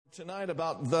Tonight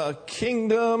about the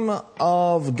kingdom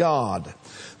of God.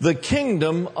 The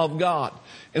kingdom of God.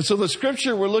 And so the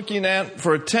scripture we're looking at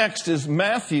for a text is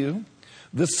Matthew,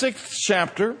 the 6th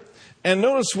chapter. And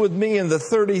notice with me in the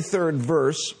 33rd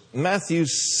verse, Matthew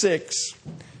 6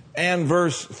 and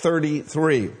verse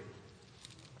 33.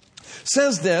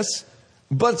 Says this,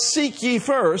 "But seek ye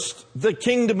first the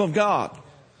kingdom of God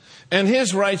and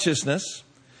his righteousness,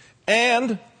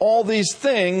 and all these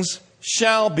things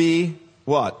shall be"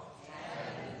 what?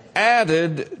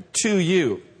 Added to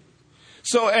you.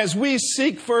 So as we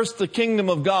seek first the kingdom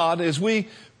of God, as we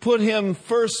put Him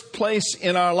first place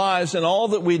in our lives and all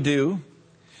that we do,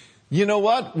 you know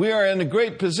what? We are in a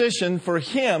great position for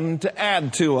Him to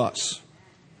add to us.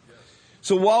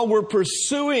 So while we're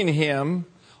pursuing Him,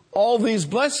 all these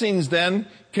blessings then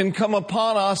can come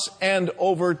upon us and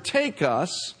overtake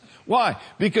us. Why?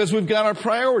 Because we've got our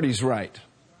priorities right.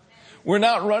 We're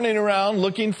not running around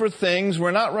looking for things.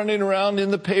 We're not running around in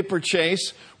the paper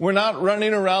chase. We're not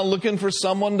running around looking for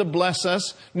someone to bless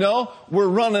us. No, we're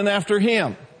running after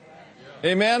Him.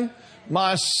 Amen?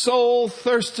 My soul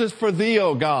thirsteth for Thee,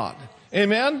 O God.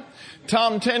 Amen?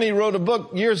 Tom Tenney wrote a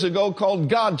book years ago called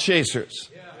God Chasers.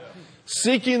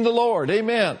 Seeking the Lord.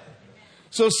 Amen.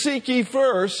 So seek ye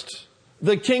first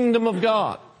the kingdom of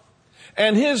God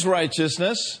and His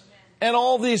righteousness, and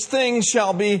all these things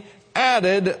shall be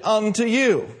added unto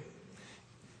you.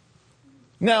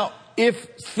 Now,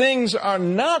 if things are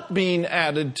not being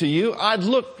added to you, I'd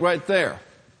look right there.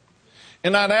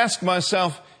 And I'd ask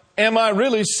myself, am I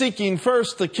really seeking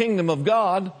first the kingdom of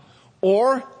God,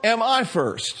 or am I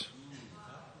first?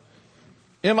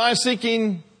 Am I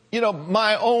seeking,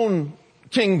 my own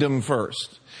kingdom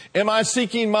first? Am I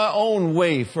seeking my own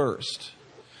way first?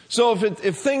 So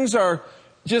if things are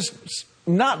just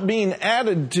not being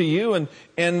added to you, and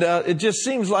it just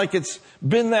seems like it's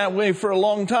been that way for a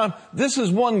long time, this is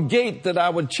one gate that I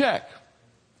would check.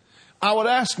 I would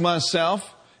ask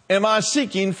myself, am I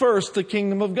seeking first the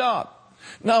kingdom of God?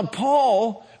 Now,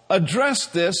 Paul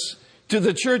addressed this to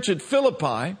the church at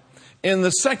Philippi in the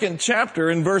 2nd chapter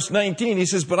in verse 19. He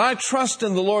says, "But I trust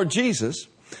in the Lord Jesus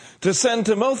to send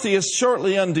Timotheus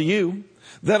shortly unto you,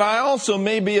 that I also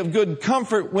may be of good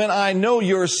comfort when I know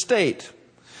your state.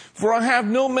 For I have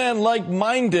no man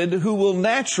like-minded who will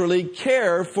naturally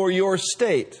care for your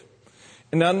state."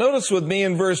 And now notice with me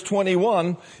in verse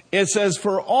 21, it says,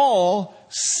 "For all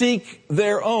seek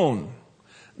their own,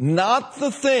 not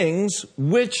the things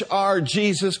which are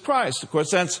Jesus Christ." Of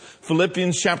course, that's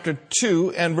Philippians chapter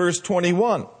 2 and verse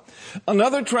 21.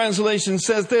 Another translation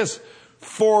says this,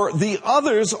 "For the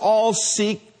others all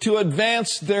seek to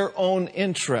advance their own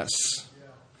interests."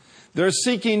 They're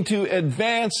seeking to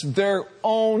advance their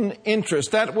own interests.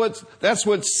 That's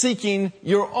what seeking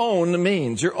your own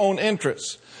means, your own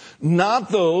interests.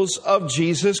 Not those of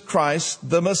Jesus Christ,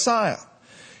 the Messiah.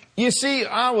 You see,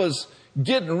 I was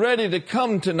getting ready to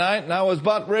come tonight, and I was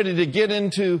about ready to get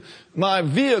into my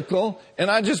vehicle,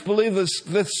 and I just believe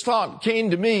this thought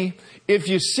came to me: if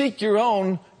you seek your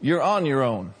own, you're on your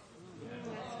own.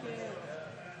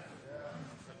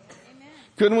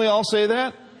 Couldn't we all say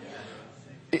that?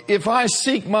 If I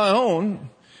seek my own,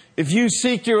 if you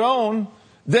seek your own,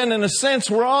 then in a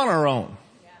sense we're on our own.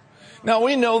 Now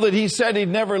we know that He said He'd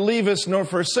never leave us nor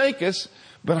forsake us,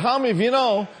 but how many of you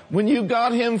know when you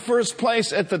got Him first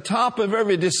place at the top of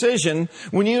every decision,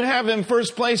 when you have Him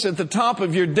first place at the top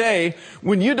of your day,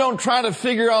 when you don't try to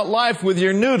figure out life with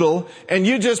your noodle and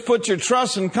you just put your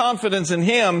trust and confidence in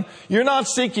Him, you're not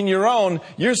seeking your own,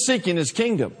 you're seeking His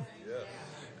kingdom.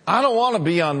 I don't want to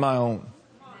be on my own.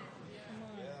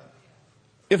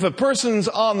 If a person's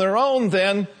on their own,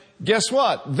 then guess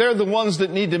what? They're the ones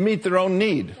that need to meet their own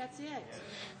need. That's it.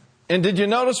 And did you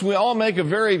notice we all make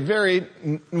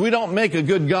we don't make a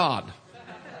good God.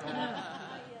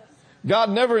 God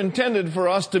never intended for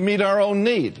us to meet our own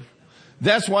need.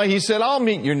 That's why He said, "I'll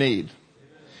meet your need.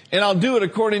 And I'll do it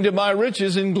according to my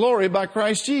riches in glory by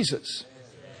Christ Jesus."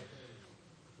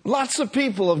 Lots of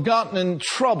people have gotten in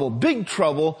trouble, big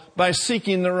trouble, by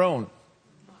seeking their own.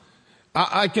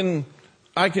 I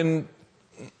can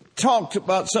talk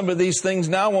about some of these things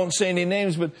now. I won't say any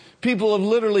names, but people have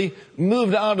literally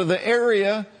moved out of the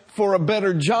area for a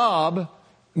better job,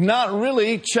 not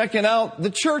really checking out the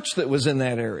church that was in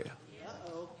that area.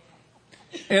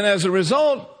 And as a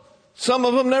result, some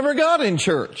of them never got in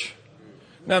church.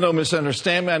 Now, don't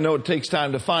misunderstand me. I know it takes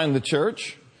time to find the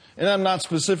church. And I'm not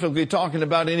specifically talking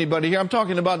about anybody here. I'm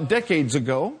talking about decades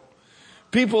ago.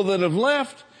 People that have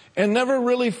left and never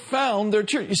really found their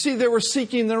church. You see, they were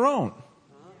seeking their own.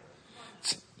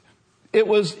 It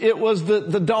was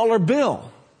the dollar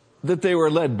bill that they were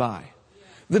led by.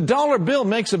 The dollar bill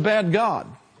makes a bad God.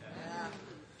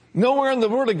 Nowhere in the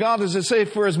Word of God does it say,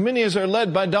 for as many as are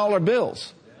led by dollar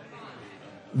bills,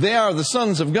 they are the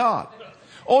sons of God.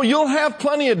 Oh, you'll have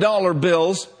plenty of dollar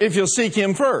bills if you'll seek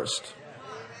Him first.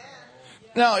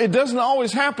 Now, it doesn't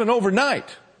always happen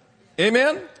overnight.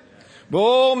 Amen? But,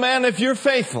 oh man, if you're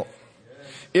faithful,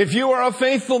 if you are a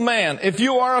faithful man, if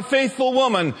you are a faithful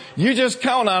woman, you just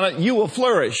count on it, you will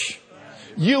flourish.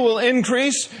 You will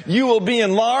increase. You will be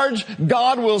enlarged.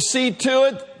 God will see to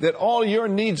it that all your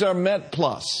needs are met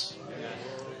plus.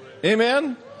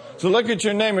 Amen? So look at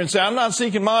your neighbor and say, I'm not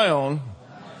seeking my own.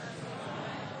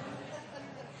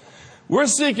 We're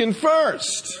seeking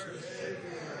first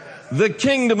the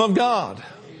kingdom of God.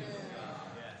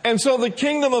 And so the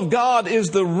kingdom of God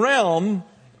is the realm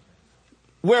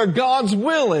where God's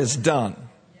will is done.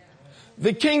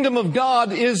 The kingdom of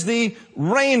God is the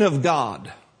reign of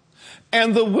God.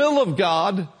 And the will of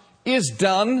God is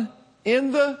done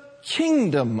in the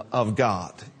kingdom of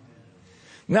God.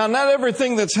 Now, not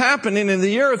everything that's happening in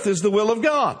the earth is the will of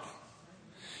God.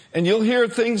 And you'll hear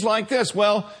things like this.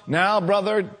 Well, now,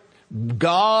 brother,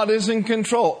 God is in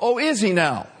control. Oh, is He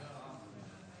now?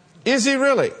 Is He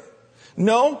really?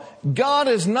 No, God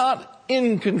is not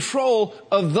in control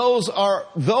of those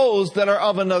that are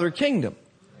of another kingdom.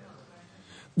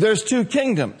 There's two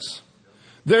kingdoms.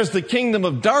 There's the kingdom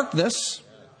of darkness,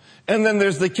 and then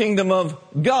there's the kingdom of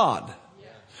God.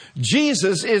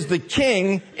 Jesus is the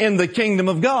king in the kingdom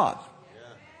of God.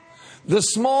 The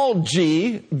small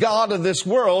g, God of this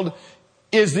world,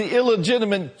 is the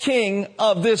illegitimate king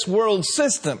of this world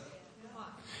system.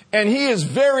 And he is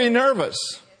very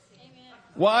nervous.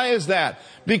 Why is that?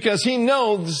 Because he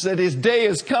knows that his day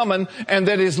is coming and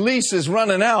that his lease is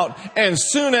running out, and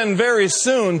soon and very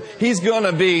soon he's going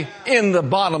to be in the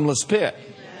bottomless pit.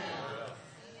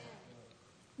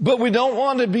 But we don't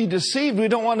want to be deceived. We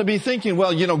don't want to be thinking,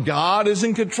 well, God is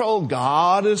in control.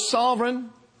 God is sovereign.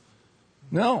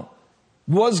 No.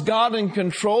 Was God in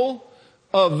control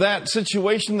of that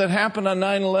situation that happened on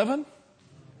 9/11?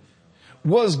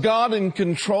 Was God in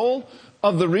control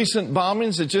of the recent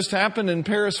bombings that just happened in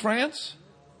Paris, France?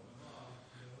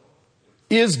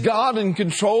 Is God in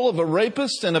control of a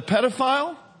rapist and a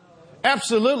pedophile?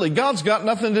 Absolutely. God's got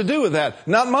nothing to do with that.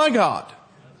 Not my God.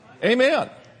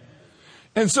 Amen.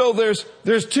 And so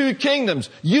there's two kingdoms.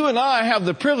 You and I have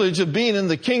the privilege of being in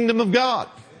the kingdom of God.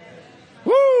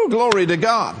 Woo, glory to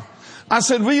God. I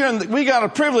said we got a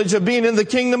privilege of being in the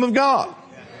kingdom of God.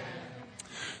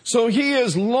 So He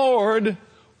is Lord.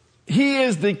 He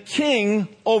is the king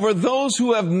over those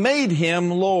who have made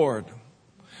Him Lord.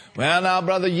 Well, now,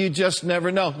 brother, you just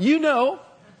never know. You know.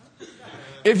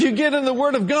 If you get in the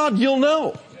Word of God, you'll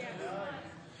know.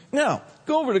 Now,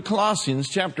 go over to Colossians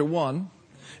chapter 1.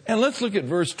 And let's look at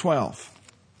verse 12.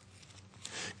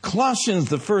 Colossians,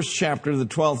 the first chapter, the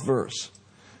 12th verse.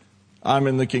 I'm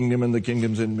in the kingdom and the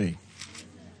kingdom's in me.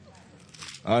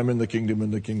 I'm in the kingdom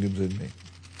and the kingdom's in me.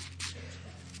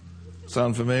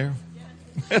 Sound familiar?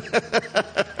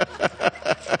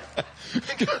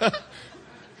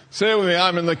 Say it with me.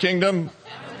 I'm in the kingdom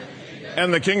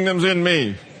and the kingdom's in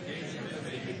me.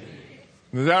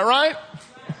 Is that right?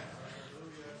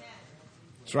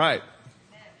 That's right.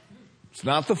 It's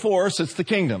not the force, it's the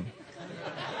kingdom.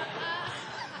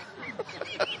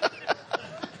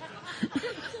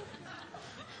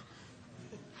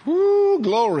 Whoo,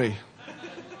 glory.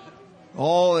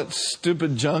 All that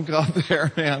stupid junk out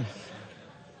there, man.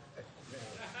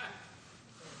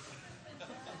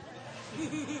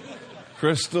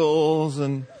 Crystals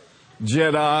and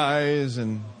Jedis,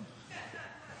 and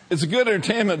it's a good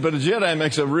entertainment, but a Jedi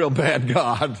makes a real bad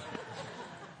god.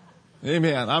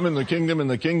 Amen. I'm in the kingdom and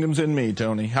the kingdom's in me,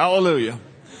 Tony. Hallelujah.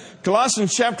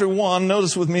 Colossians chapter 1,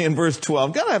 notice with me in verse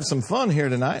 12. Got to have some fun here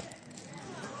tonight.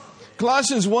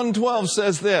 Colossians 1:12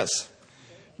 says this.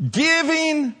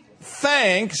 Giving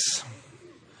thanks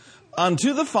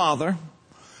unto the Father,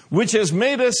 which has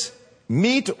made us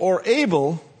meet or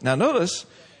able, now notice,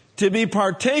 to be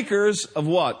partakers of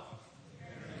what?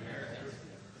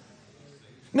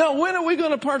 Now, when are we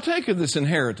going to partake of this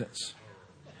inheritance?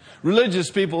 Religious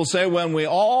people say when we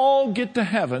all get to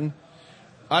heaven,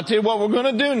 I'll tell you what we're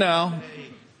going to do now.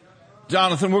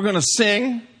 Jonathan, we're going to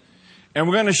sing and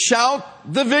we're going to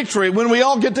shout the victory when we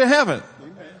all get to heaven.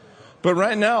 But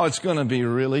right now it's going to be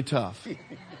really tough.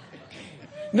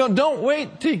 No, don't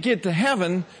wait till you get to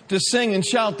heaven to sing and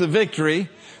shout the victory.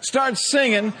 Start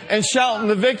singing and shouting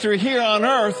the victory here on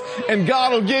earth, and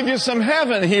God will give you some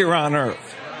heaven here on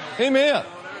earth. Amen.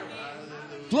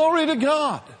 Glory to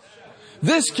God.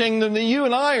 This kingdom that you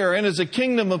and I are in is a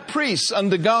kingdom of priests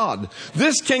unto God.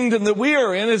 This kingdom that we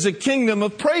are in is a kingdom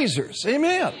of praisers.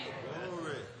 Amen.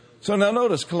 So now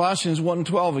notice Colossians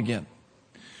 1:12 again.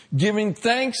 giving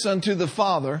thanks unto the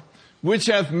Father, which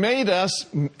hath made us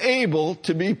able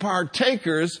to be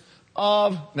partakers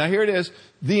of, now here it is,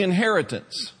 the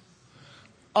inheritance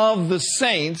of the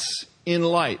saints in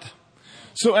light.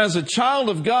 So as a child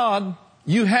of God,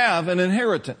 you have an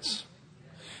inheritance.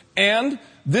 And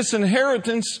this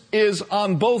inheritance is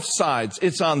on both sides.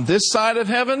 It's on this side of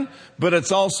heaven, but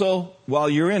it's also while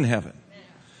you're in heaven.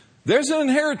 There's an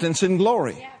inheritance in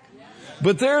glory.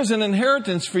 But there's an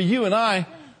inheritance for you and I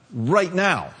right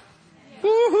now.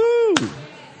 Woohoo!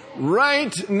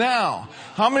 Right now.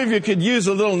 How many of you could use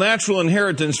a little natural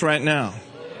inheritance right now?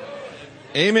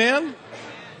 Amen?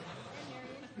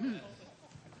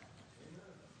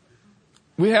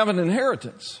 We have an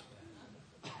inheritance.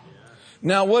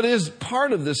 Now, what is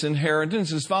part of this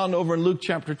inheritance is found over in Luke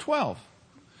chapter 12.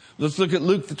 Let's look at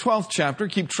Luke the 12th chapter.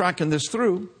 Keep tracking this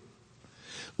through.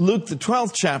 Luke the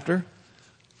 12th chapter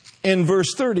in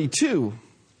verse 32.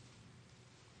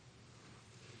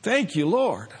 Thank you,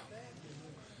 Lord.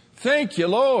 Thank you,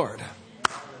 Lord.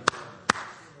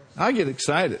 I get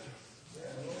excited.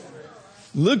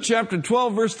 Luke chapter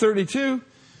 12, verse 32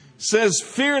 says,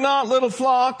 "Fear not, little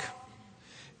flock.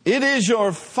 It is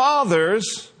your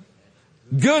Father's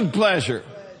good pleasure."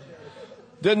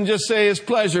 Doesn't just say his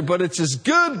pleasure, but it's his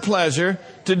good pleasure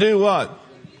to do what?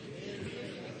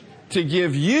 To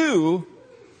give you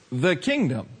the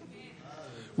kingdom.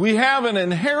 We have an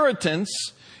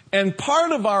inheritance, and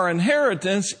part of our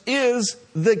inheritance is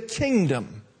the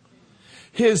kingdom.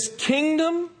 His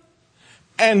kingdom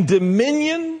and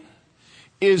dominion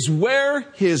is where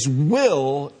his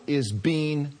will is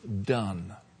being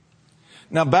done.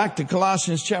 Now back to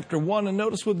Colossians chapter 1, and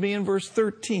notice with me in verse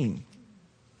 13.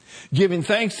 "Giving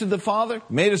thanks to the Father,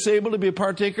 made us able to be a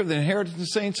partaker of the inheritance of the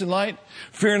saints in light.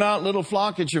 Fear not, little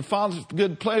flock, it's your Father's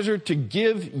good pleasure to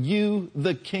give you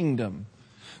the kingdom."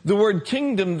 The word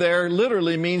kingdom there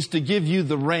literally means to give you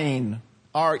the reign.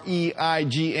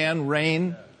 R-E-I-G-N,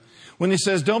 reign. When he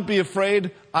says, don't be afraid,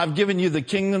 I've given you the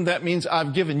kingdom, that means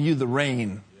I've given you the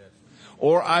reign.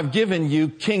 Or I've given you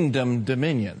kingdom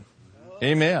dominion.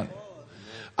 Amen.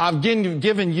 I've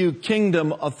given you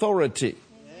kingdom authority.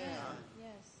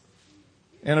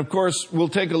 And of course, we'll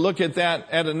take a look at that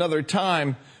at another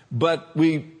time, but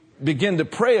we begin to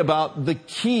pray about the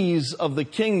keys of the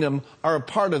kingdom are a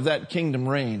part of that kingdom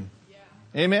reign.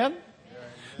 Amen?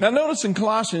 Now notice in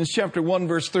Colossians chapter 1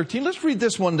 verse 13, let's read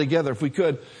this one together if we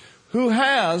could. "Who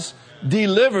has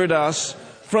delivered us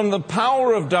from the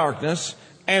power of darkness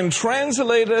and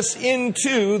translated us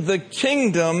into the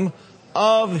kingdom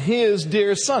of his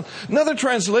dear Son." Another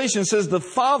translation says the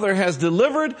Father has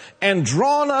delivered and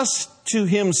drawn us to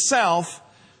himself.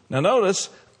 Now notice,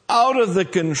 out of the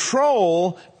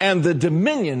control and the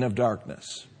dominion of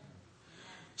darkness.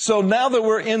 So now that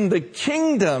we're in the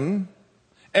kingdom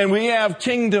and we have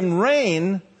kingdom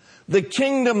reign, the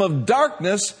kingdom of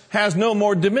darkness has no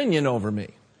more dominion over me.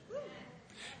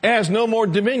 It has no more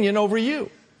dominion over you.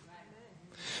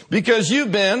 Because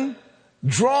you've been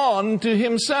drawn to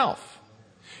himself.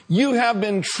 You have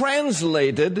been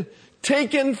translated,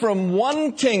 taken from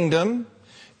one kingdom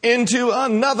into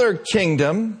another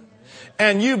kingdom,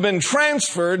 and you've been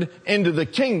transferred into the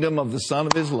kingdom of the Son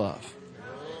of his love.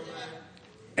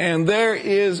 And there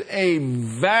is a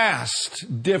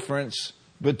vast difference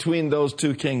between those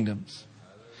two kingdoms.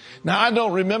 Now, I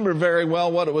don't remember very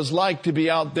well what it was like to be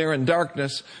out there in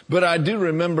darkness, but I do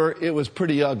remember it was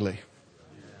pretty ugly.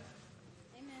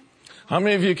 How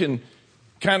many of you can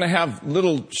kind of have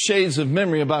little shades of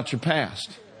memory about your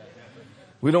past?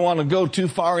 We don't want to go too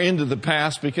far into the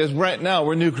past because right now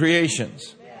we're new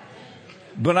creations.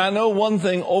 But I know one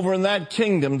thing, over in that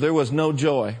kingdom there was no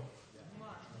joy.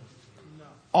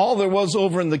 All there was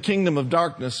over in the kingdom of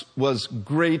darkness was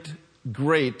great,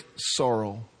 great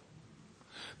sorrow.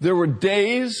 There were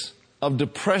days of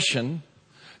depression,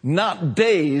 not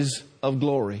days of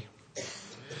glory.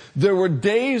 There were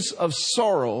days of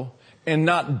sorrow and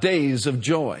not days of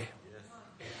joy.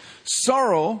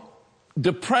 Sorrow,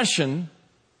 depression,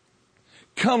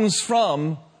 comes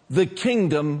from the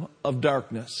kingdom of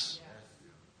darkness.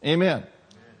 Amen.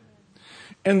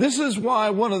 And this is why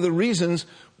one of the reasons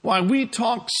why we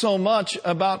talk so much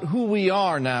about who we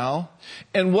are now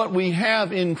and what we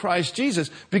have in Christ Jesus.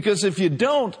 Because if you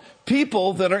don't,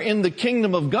 people that are in the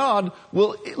kingdom of God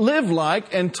will live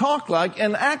like and talk like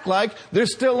and act like they're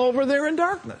still over there in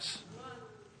darkness.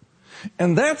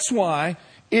 And that's why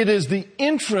it is the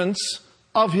entrance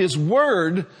of his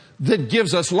word that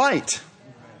gives us light.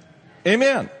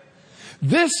 Amen.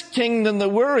 This kingdom that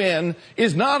we're in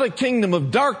is not a kingdom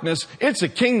of darkness, it's a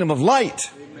kingdom of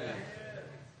light. Amen.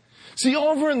 See,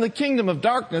 over in the kingdom of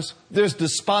darkness, there's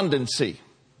despondency.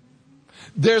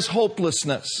 There's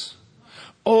hopelessness.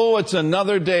 Oh, it's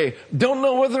another day. Don't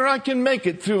know whether I can make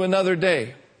it through another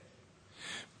day.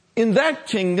 In that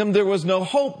kingdom, there was no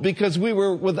hope because we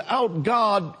were without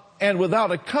God and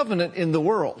without a covenant in the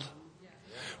world.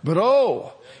 But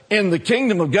oh, in the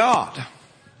kingdom of God,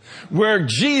 where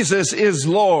Jesus is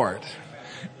Lord,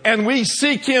 and we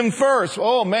seek Him first.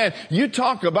 Oh man, you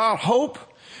talk about hope.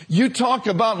 You talk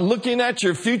about looking at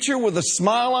your future with a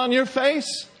smile on your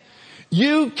face.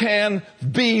 You can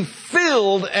be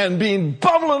filled and being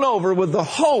bubbling over with the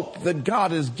hope that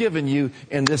God has given you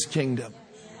in this kingdom.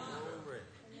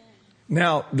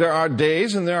 Now, there are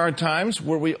days and there are times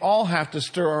where we all have to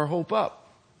stir our hope up.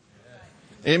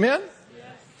 Amen?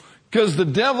 Because the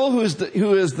devil, who is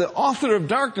the author of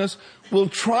darkness, will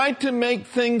try to make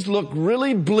things look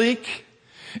really bleak.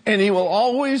 And he will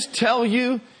always tell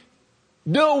you,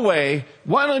 no way,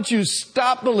 why don't you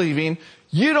stop believing?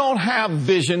 You don't have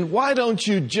vision. Why don't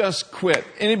you just quit?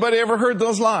 Anybody ever heard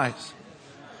those lies?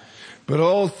 But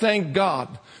oh, thank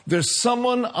God. There's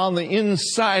someone on the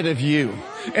inside of you,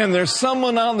 and there's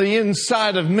someone on the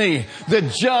inside of me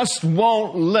that just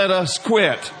won't let us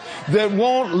quit, that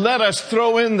won't let us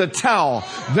throw in the towel.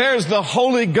 There's the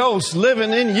Holy Ghost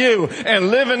living in you and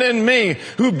living in me,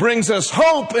 who brings us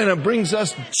hope and it brings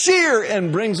us cheer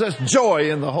and brings us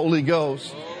joy in the Holy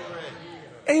Ghost.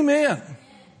 Amen.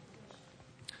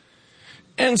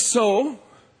 And so,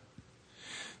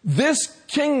 this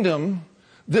kingdom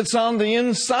that's on the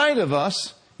inside of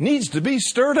us needs to be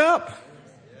stirred up.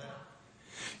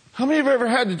 How many of you have ever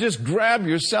had to just grab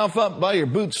yourself up by your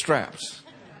bootstraps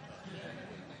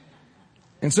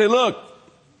and say, look,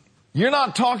 you're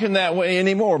not talking that way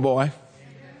anymore, boy.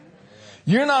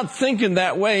 You're not thinking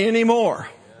that way anymore.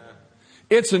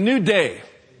 It's a new day.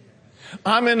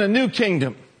 I'm in a new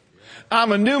kingdom.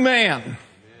 I'm a new man.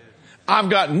 I've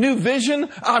got new vision.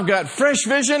 I've got fresh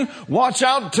vision. Watch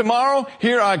out tomorrow.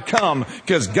 Here I come,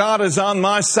 because God is on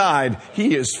my side.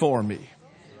 He is for me.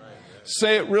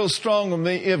 Say it real strong with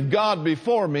me. If God be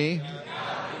for me,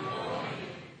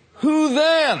 who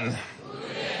then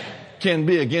can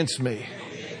be against me?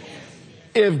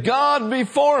 If God be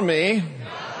for me,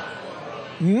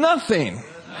 nothing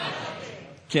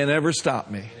can ever stop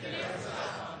me.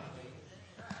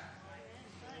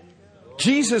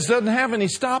 Jesus doesn't have any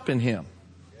stop in Him.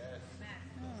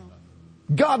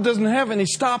 God doesn't have any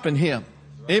stop in Him.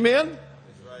 Amen?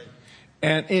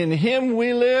 And in Him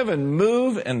we live and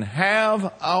move and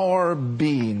have our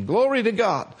being. Glory to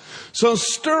God. So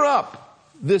stir up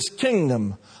this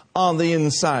kingdom on the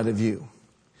inside of you.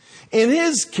 In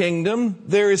His kingdom,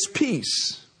 there is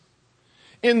peace.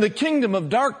 In the kingdom of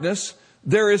darkness,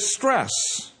 there is stress.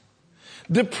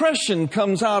 Depression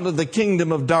comes out of the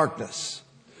kingdom of darkness.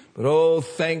 But oh,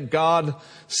 thank God,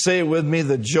 say with me,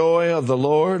 the joy of the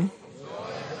Lord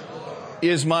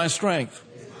is my strength.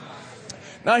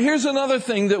 Now here's another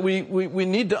thing that we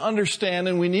need to understand,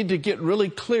 and we need to get really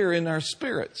clear in our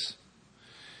spirits.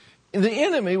 The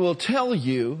enemy will tell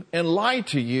you and lie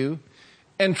to you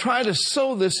and try to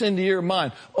sow this into your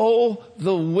mind. Oh,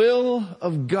 the will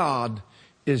of God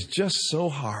is just so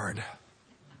hard.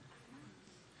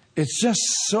 It's just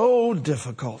so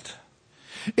difficult.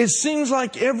 It seems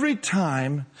like every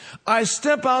time I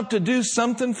step out to do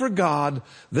something for God,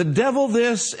 the devil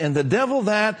this and the devil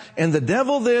that and the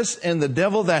devil this and the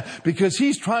devil that, because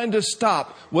he's trying to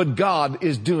stop what God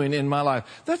is doing in my life.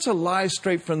 That's a lie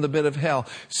straight from the pit of hell.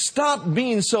 Stop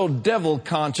being so devil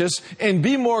conscious and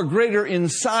be more greater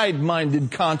inside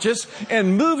minded conscious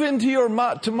and move into your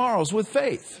tomorrows with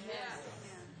faith.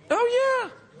 Oh yeah,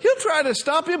 he'll try to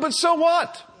stop you, but so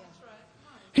what?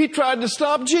 He tried to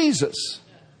stop Jesus.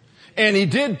 And he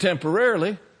did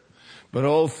temporarily. But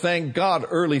oh, thank God,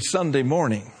 early Sunday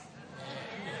morning.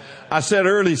 I said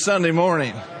early Sunday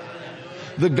morning.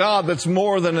 The God that's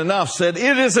more than enough said,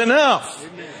 it is enough.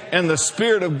 And the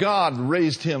Spirit of God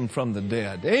raised Him from the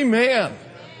dead. Amen.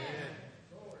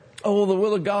 Oh, the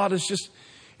will of God is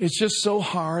it's just so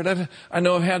hard. I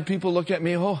know I've had people look at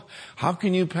me, oh, how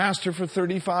can you pastor for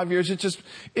 35 years? It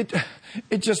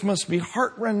just must be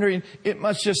heart-rending. It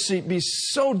must just be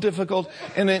so difficult.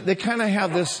 And they kind of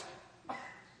have this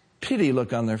pity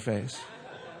look on their face.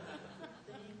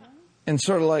 And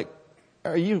sort of like,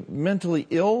 are you mentally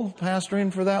ill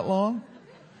pastoring for that long?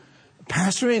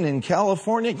 Pastoring in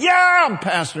California? Yeah, I'm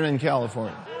pastoring in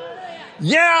California.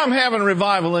 Yeah, I'm having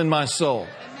revival in my soul.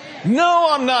 No,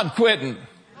 I'm not quitting.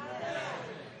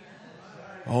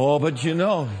 Oh, but you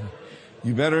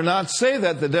better not say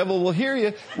that. The devil will hear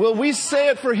you. Well, we say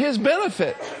it for his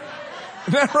benefit.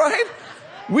 Is that right?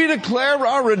 We declare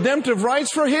our redemptive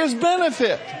rights for his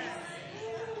benefit.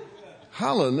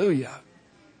 Hallelujah.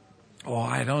 Oh,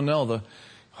 I don't know.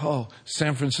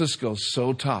 San Francisco's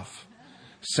so tough.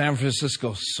 San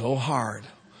Francisco's so hard.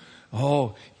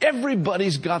 Oh,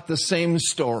 everybody's got the same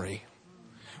story.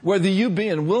 Whether you be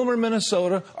in Wilmer,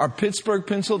 Minnesota or Pittsburgh,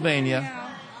 Pennsylvania,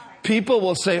 people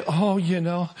will say, oh,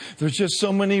 there's just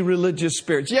so many religious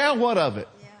spirits. Yeah, what of it?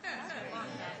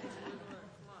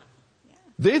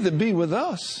 They that be with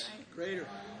us.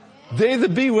 They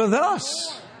that be with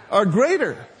us are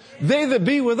greater. They that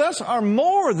be with us are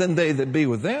more than they that be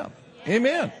with them.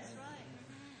 Amen.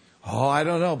 Oh, I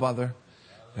don't know, brother.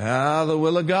 The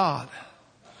will of God.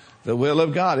 The will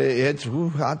of God.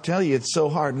 I'll tell you, it's so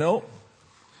hard. No,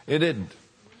 it isn't.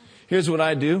 Here's what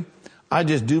I do. I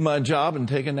just do my job and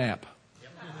take a nap.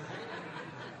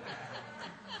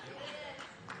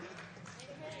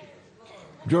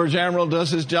 George Amaral does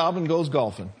his job and goes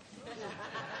golfing.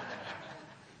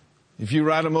 If you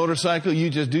ride a motorcycle, you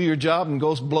just do your job and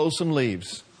go blow some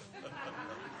leaves.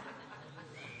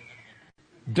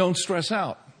 Don't stress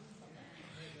out.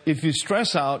 If you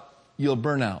stress out, you'll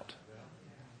burn out.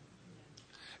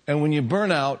 And when you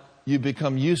burn out, you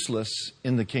become useless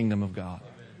in the kingdom of God.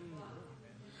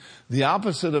 The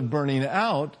opposite of burning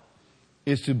out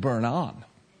is to burn on.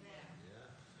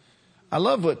 I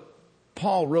love what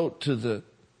Paul wrote to the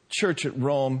church at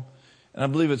Rome, and I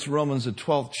believe it's Romans, the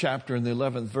 12th chapter and the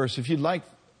 11th verse. If you'd like,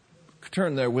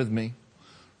 turn there with me.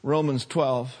 Romans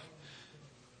 12.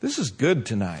 This is good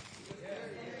tonight.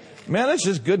 Man, it's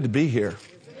just good to be here.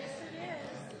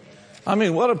 I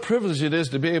mean, what a privilege it is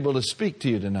to be able to speak to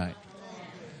you tonight.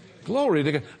 Glory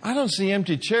to God. I don't see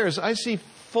empty chairs. I see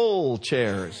full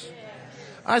chairs.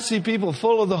 I see people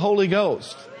full of the Holy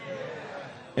Ghost.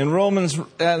 In Romans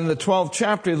and the 12th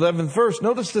chapter, 11th verse,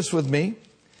 notice this with me.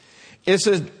 It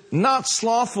says, not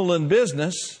slothful in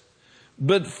business,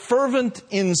 but fervent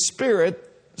in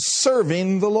spirit,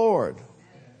 serving the Lord.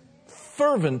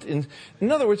 Fervent in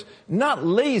other words, not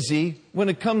lazy when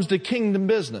it comes to kingdom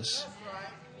business,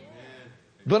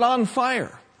 but on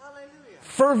fire.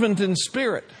 Fervent in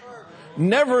spirit,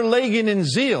 never lagging in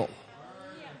zeal,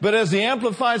 but as the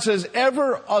Amplified says,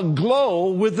 ever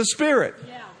aglow with the Spirit.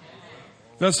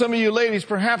 Now, some of you ladies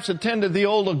perhaps attended the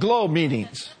old aglow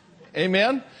meetings.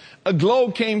 Amen. Aglow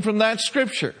came from that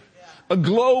scripture.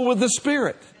 Aglow with the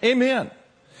Spirit. Amen.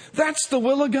 That's the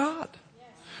will of God.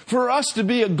 For us to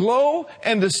be aglow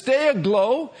and to stay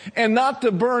aglow and not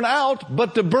to burn out,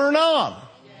 but to burn on.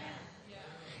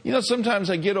 Sometimes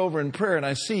I get over in prayer and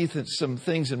I see some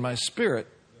things in my spirit.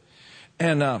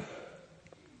 And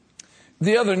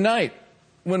the other night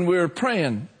when we were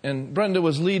praying and Brenda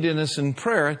was leading us in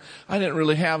prayer, I didn't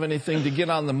really have anything to get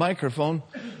on the microphone,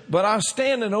 but I was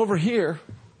standing over here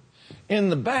in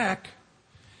the back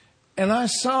and I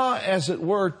saw, as it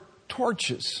were,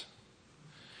 torches.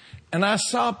 And I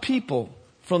saw people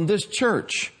from this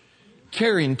church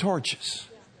carrying torches.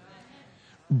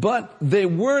 But they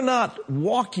were not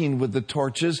walking with the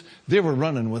torches, they were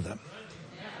running with them.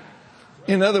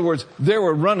 In other words, they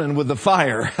were running with the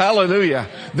fire. Hallelujah.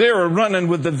 They were running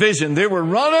with the vision. They were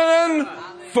running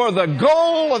for the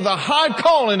goal of the high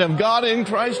calling of God in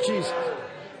Christ Jesus.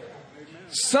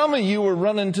 Some of you were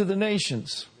running to the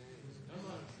nations.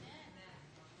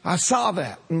 I saw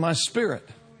that in my spirit.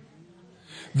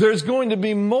 There's going to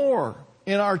be more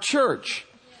in our church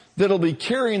that'll be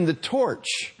carrying the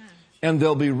torch and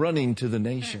they'll be running to the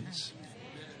nations.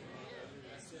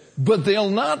 But they'll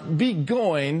not be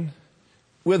going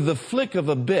with the flick of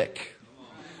a bick,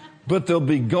 but they'll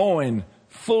be going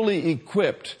fully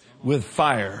equipped with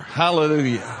fire.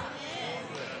 Hallelujah.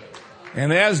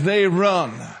 And as they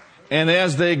run and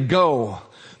as they go,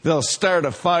 they'll start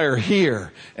a fire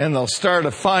here and they'll start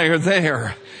a fire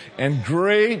there. And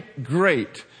great,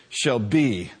 great shall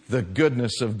be the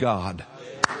goodness of God.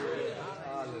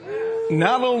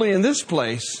 Not only in this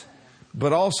place,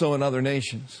 but also in other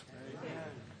nations.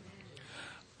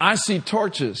 I see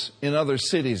torches in other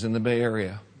cities in the Bay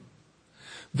Area.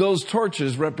 Those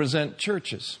torches represent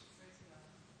churches.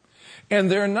 And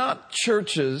they're not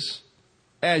churches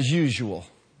as usual,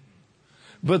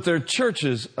 but they're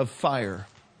churches of fire.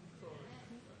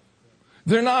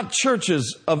 They're not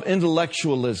churches of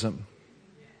intellectualism.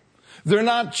 They're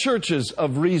not churches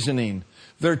of reasoning.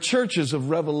 They're churches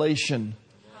of revelation.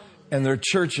 And they're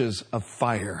churches of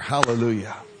fire.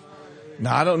 Hallelujah.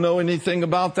 Now, I don't know anything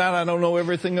about that. I don't know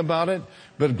everything about it.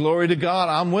 But glory to God,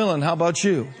 I'm willing. How about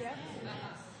you?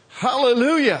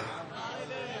 Hallelujah.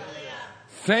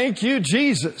 Thank you,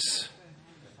 Jesus.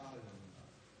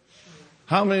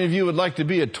 How many of you would like to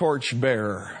be a torch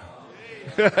bearer?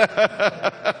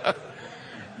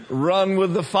 Run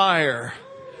with the fire.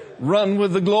 Run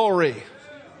with the glory.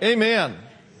 Amen.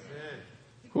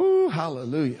 Woo,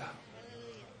 hallelujah.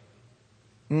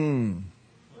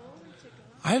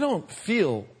 I don't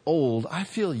feel old. I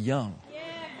feel young. Yeah,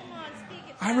 come on, speak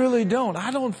it. I really don't.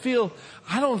 I don't feel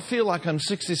like I'm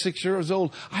 66 years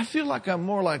old. I feel like I'm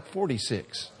more like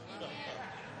 46.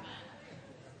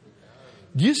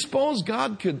 Do you suppose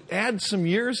God could add some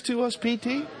years to us,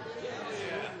 PT?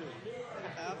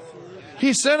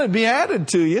 He said it'd be added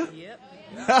to you.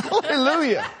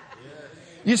 Hallelujah.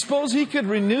 You suppose He could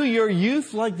renew your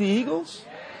youth like the eagles?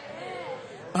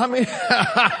 I mean,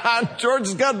 George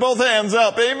has got both hands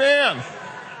up. Amen.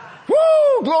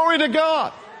 Woo! Glory to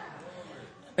God.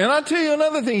 And I'll tell you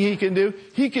another thing He can do.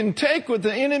 He can take what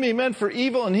the enemy meant for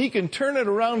evil and He can turn it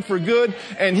around for good,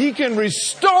 and He can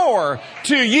restore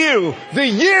to you the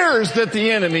years that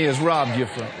the enemy has robbed you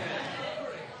from.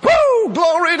 Woo!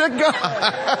 Glory to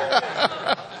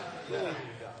God.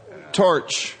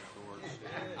 Torch.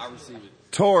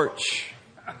 Torch.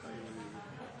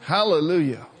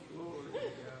 Hallelujah.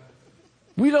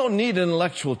 We don't need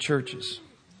intellectual churches.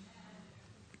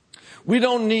 We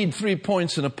don't need 3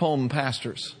 points in a poem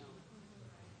pastors.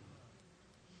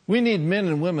 We need men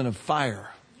and women of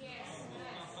fire.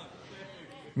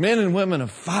 Men and women of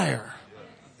fire.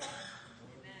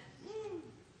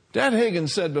 Dad Hagin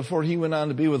said before he went on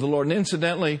to be with the Lord, and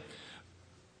incidentally,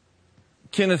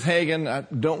 Kenneth Hagin, I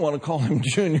don't want to call him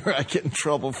Junior, I get in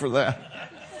trouble for that.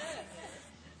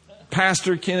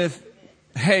 Pastor Kenneth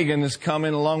Hagin is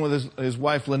coming along with his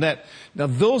wife Lynette. Now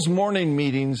those morning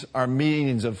meetings are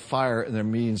meetings of fire and they're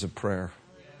meetings of prayer.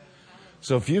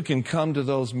 So if you can come to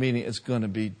those meetings, it's going to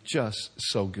be just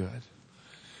so good.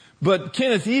 But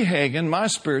Kenneth E. Hagin, my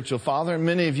spiritual father, and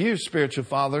many of you spiritual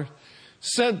father,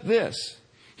 said this.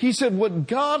 He said, what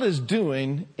God is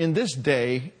doing in this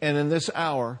day and in this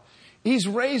hour, He's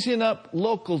raising up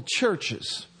local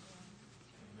churches.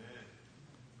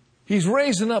 He's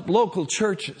raising up local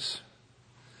churches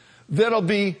that'll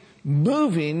be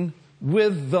moving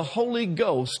with the Holy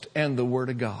Ghost and the Word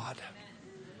of God.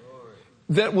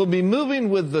 That will be moving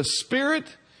with the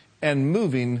Spirit and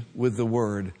moving with the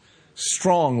Word.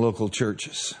 Strong local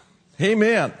churches.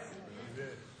 Amen.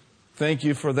 Thank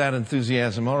you for that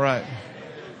enthusiasm. All right.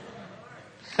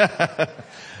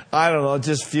 I don't know. It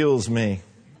just fuels me.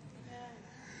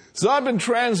 So I've been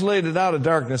translated out of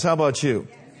darkness. How about you?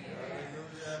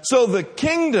 So the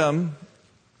kingdom,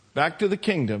 back to the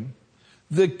kingdom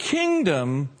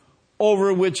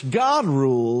over which God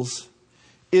rules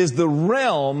is the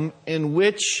realm in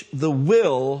which the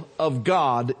will of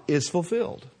God is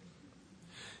fulfilled.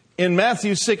 In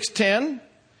Matthew 6:10,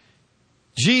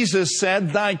 Jesus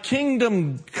said, thy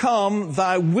kingdom come,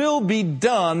 thy will be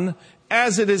done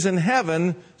as it is in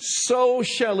heaven, so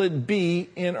shall it be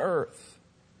in earth.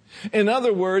 In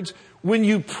other words, when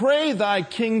you pray thy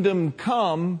kingdom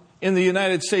come in the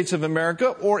United States of America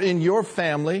or in your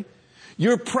family,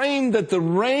 you're praying that the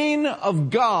reign of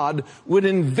God would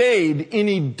invade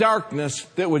any darkness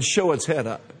that would show its head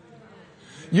up.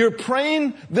 You're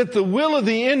praying that the will of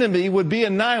the enemy would be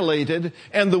annihilated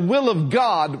and the will of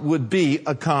God would be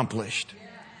accomplished.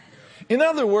 In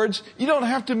other words, you don't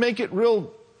have to make it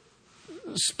real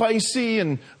spicy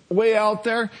and way out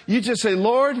there. You just say,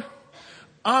 Lord,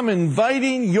 I'm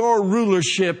inviting your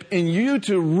rulership and you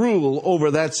to rule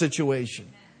over that situation.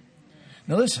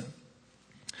 Now listen,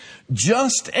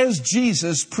 just as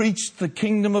Jesus preached the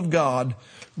kingdom of God,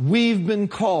 we've been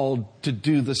called to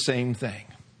do the same thing.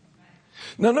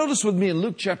 Now notice with me in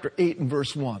Luke chapter 8 and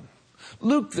verse 1.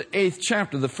 Luke the 8th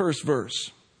chapter, the first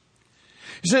verse.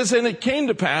 He says, and it came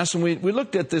to pass, and we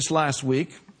looked at this last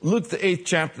week, Luke the 8th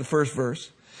chapter, the first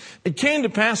verse. It came to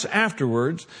pass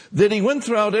afterwards that he went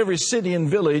throughout every city and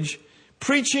village,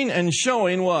 preaching and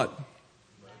showing what?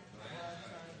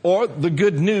 Or the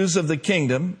good news of the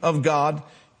kingdom of God.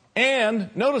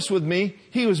 And notice with me,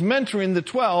 he was mentoring the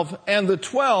 12, and the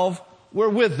 12 were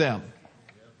with them.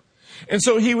 And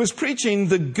so he was preaching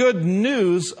the good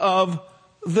news of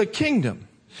the kingdom.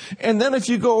 And then if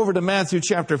you go over to Matthew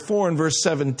chapter 4 and verse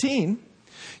 17,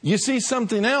 you see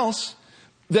something else,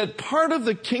 that part of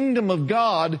the kingdom of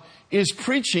God is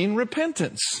preaching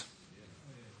repentance.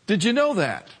 Did you know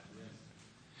that?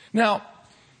 Now,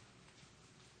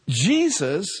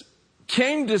 Jesus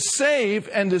came to save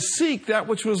and to seek that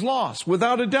which was lost,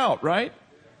 without a doubt, right?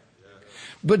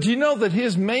 But do you know that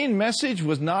his main message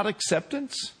was not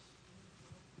acceptance?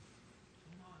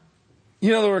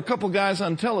 You know, there were a couple guys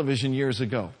on television years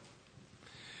ago.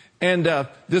 And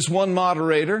this one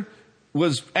moderator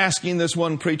was asking this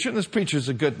one preacher, and this preacher's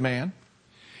a good man.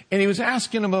 And he was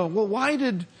asking him, well, why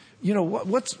did,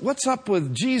 what's up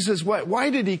with Jesus? Why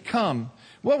did he come?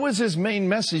 What was his main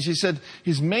message? He said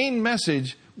his main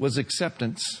message was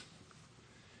acceptance.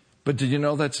 But did you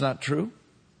know that's not true?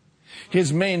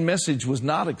 His main message was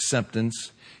not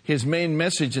acceptance. His main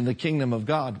message in the kingdom of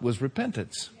God was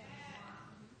repentance.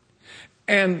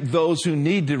 And those who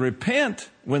need to repent,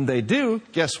 when they do,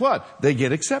 guess what? They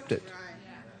get accepted.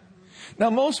 Now,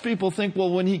 most people think,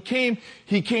 well, when he came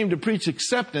to preach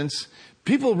acceptance.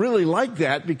 People really like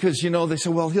that because, they say,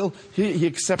 well, he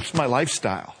accepts my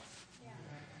lifestyle.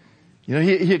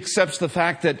 He accepts the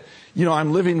fact that,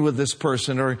 I'm living with this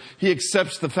person, or he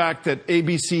accepts the fact that A,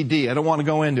 B, C, D. I don't want to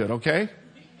go into it, okay?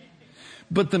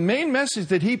 But the main message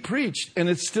that he preached, and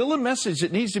it's still a message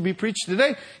that needs to be preached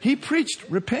today, he preached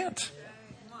repent.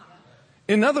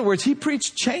 In other words, he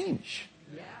preached change.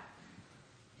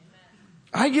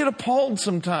 I get appalled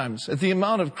sometimes at the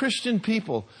amount of Christian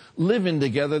people living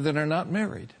together that are not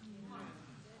married.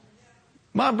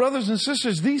 My brothers and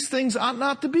sisters, these things ought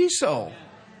not to be so.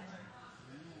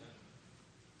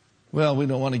 Well, we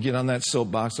don't want to get on that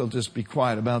soapbox. I'll just be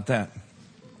quiet about that.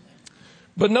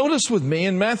 But notice with me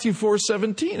in Matthew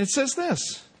 4:17, it says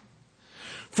this.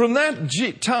 From that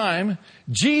time,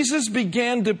 Jesus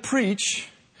began to preach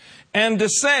and to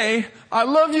say, I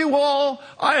love you all.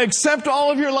 I accept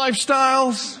all of your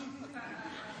lifestyles,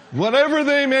 whatever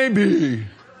they may be.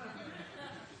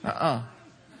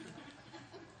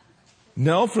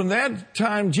 No, from that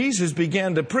time, Jesus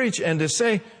began to preach and to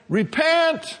say,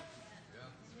 repent.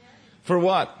 For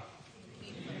what?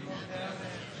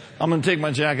 I'm going to take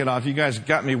my jacket off. You guys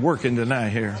got me working tonight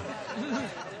here.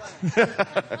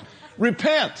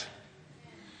 Repent.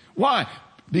 Why?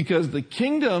 Because the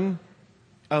kingdom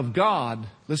of God,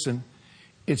 listen,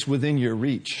 it's within your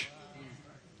reach.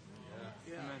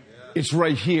 It's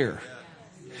right here.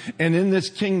 And in this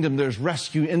kingdom, there's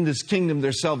rescue. In this kingdom,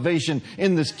 there's salvation.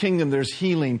 In this kingdom, there's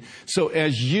healing. So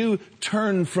as you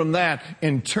turn from that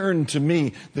and turn to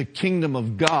me, the kingdom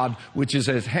of God, which is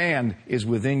at hand, is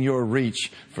within your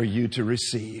reach for you to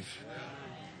receive.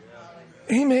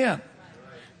 Amen.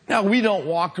 Now, we don't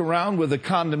walk around with a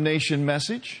condemnation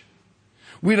message.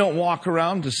 We don't walk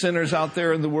around to sinners out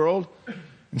there in the world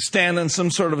and stand on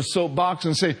some sort of a soapbox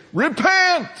and say,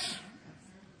 repent!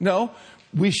 No.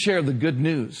 We share the good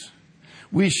news.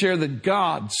 We share that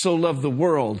God so loved the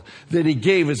world that he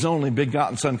gave his only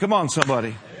begotten Son. Come on,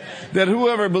 somebody. Amen. That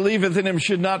whoever believeth in him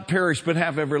should not perish but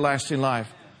have everlasting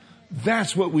life.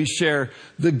 That's what we share,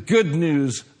 the good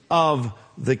news of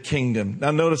the kingdom.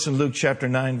 Now notice in Luke chapter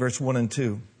 9, verse 1 and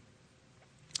 2.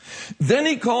 Then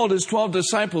he called his 12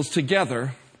 disciples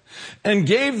together and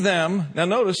gave them, now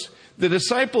notice, the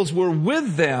disciples were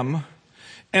with them,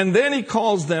 and then he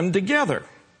calls them together.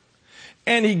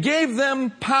 And he gave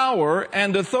them power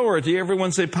and authority.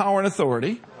 Everyone say power and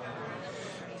authority.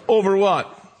 Over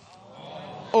what?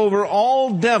 Over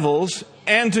all devils,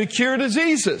 and to cure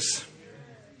diseases.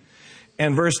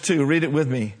 And verse 2, read it with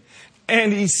me.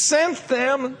 And he sent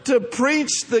them to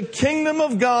preach the kingdom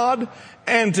of God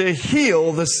and to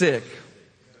heal the sick.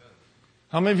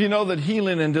 How many of you know that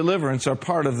healing and deliverance are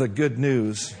part of the good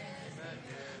news?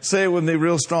 Say it with me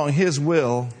real strong. His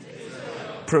will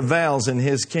prevails in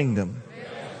his kingdom.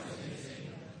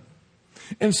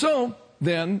 And so,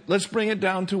 then, let's bring it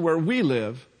down to where we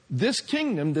live. This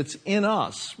kingdom that's in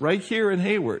us, right here in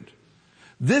Hayward,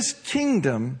 this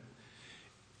kingdom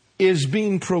is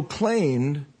being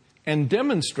proclaimed and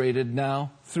demonstrated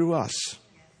now through us.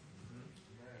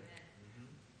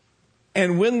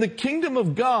 And when the kingdom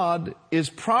of God is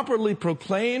properly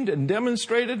proclaimed and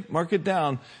demonstrated, mark it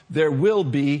down, there will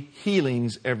be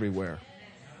healings everywhere.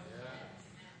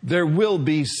 There will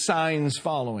be signs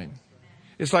following.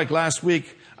 It's like last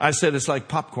week, I said it's like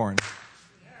popcorn.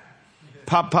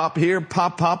 Pop, pop here,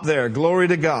 pop, pop there. Glory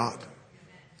to God.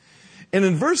 And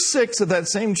in verse 6 of that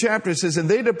same chapter, it says, and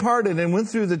they departed and went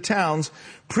through the towns,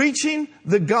 preaching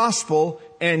the gospel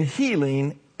and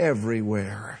healing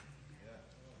everywhere.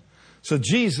 So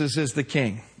Jesus is the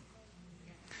King.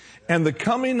 And the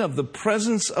coming of the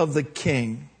presence of the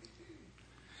King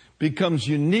becomes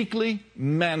uniquely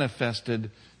manifested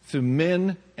through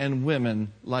men and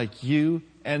women like you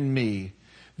and me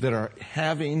that are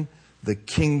having the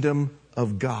kingdom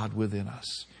of God within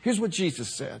us. Here's what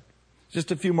Jesus said. Just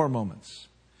a few more moments.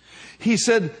 He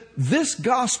said, this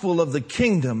gospel of the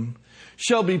kingdom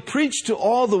shall be preached to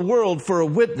all the world for a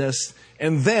witness,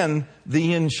 and then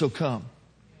the end shall come.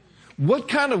 What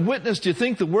kind of witness do you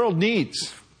think the world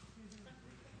needs?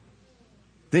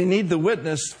 They need the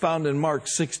witness found in Mark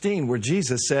 16, where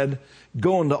Jesus said,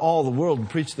 go into all the world and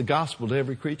preach the gospel to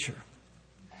every creature.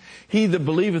 He that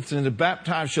believeth and is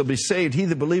baptized shall be saved. He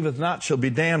that believeth not shall be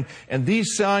damned. And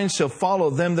these signs shall follow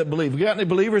them that believe. We got any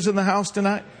believers in the house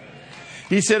tonight?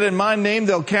 He said, in my name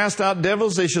they'll cast out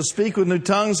devils, they shall speak with new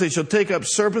tongues, they shall take up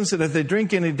serpents, and if they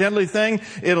drink any deadly thing,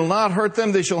 it'll not hurt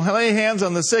them. They shall lay hands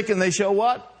on the sick, and they shall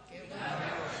what?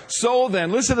 So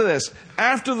then, listen to this.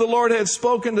 After the Lord had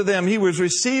spoken to them, he was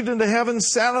received into heaven,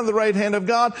 sat on the right hand of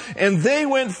God, and they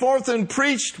went forth and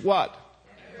preached what?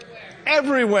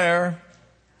 Everywhere.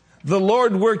 The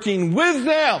Lord working with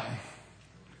them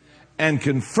and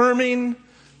confirming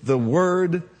the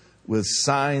word with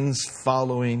signs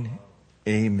following.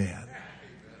 Amen.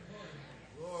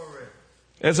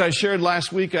 As I shared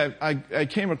last week, I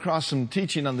came across some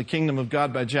teaching on the kingdom of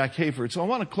God by Jack Hayford. So I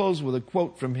want to close with a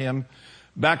quote from him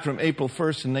back from April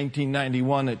 1st in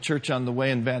 1991 at Church on the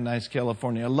Way in Van Nuys,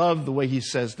 California. I love the way he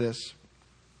says this.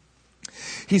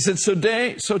 He said,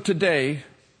 so today,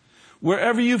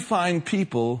 wherever you find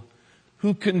people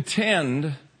who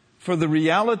contend for the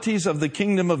realities of the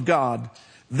kingdom of God,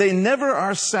 they never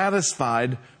are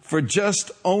satisfied for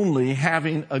just only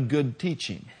having a good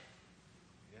teaching.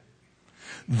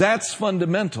 That's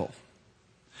fundamental.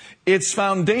 It's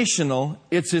foundational.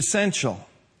 It's essential.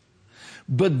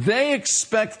 But they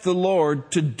expect the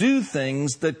Lord to do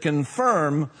things that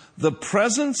confirm the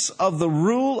presence of the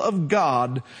rule of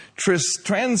God,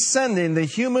 transcending the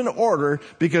human order,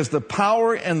 because the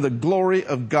power and the glory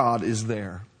of God is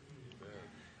there.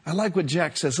 I like what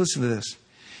Jack says. Listen to this.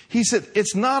 He said,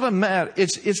 it's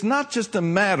not just a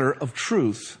matter of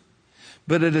truth,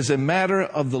 but it is a matter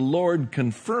of the Lord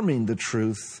confirming the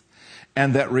truth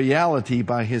and that reality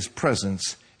by his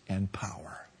presence and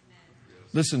power.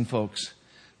 Listen, folks,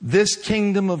 this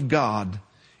kingdom of God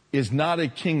is not a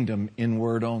kingdom in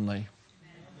word only,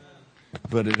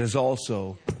 but it is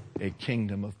also a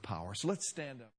kingdom of power. So let's stand up.